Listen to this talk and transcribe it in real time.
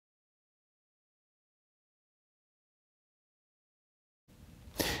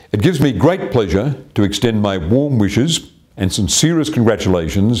It gives me great pleasure to extend my warm wishes and sincerest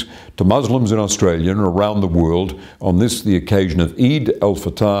congratulations to Muslims in Australia and around the world on this, the occasion of Eid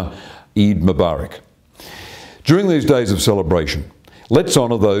al-Fitr, Eid Mubarak. During these days of celebration, let's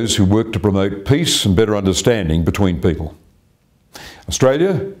honour those who work to promote peace and better understanding between people.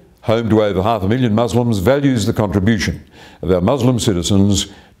 Australia, home to over 500,000 Muslims, values the contribution of our Muslim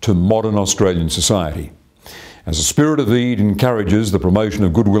citizens to modern Australian society. As the spirit of Eid encourages the promotion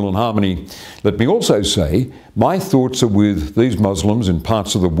of goodwill and harmony, let me also say my thoughts are with these Muslims in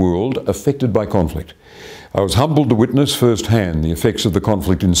parts of the world affected by conflict. I was humbled to witness firsthand the effects of the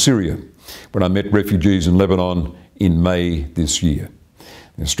conflict in Syria when I met refugees in Lebanon in May this year.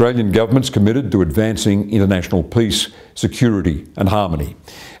 The Australian government's committed to advancing international peace, security and harmony,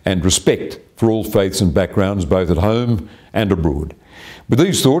 and respect for all faiths and backgrounds both at home and abroad. With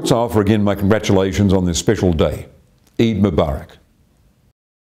these thoughts, I offer again my congratulations on this special day. Eid Mubarak.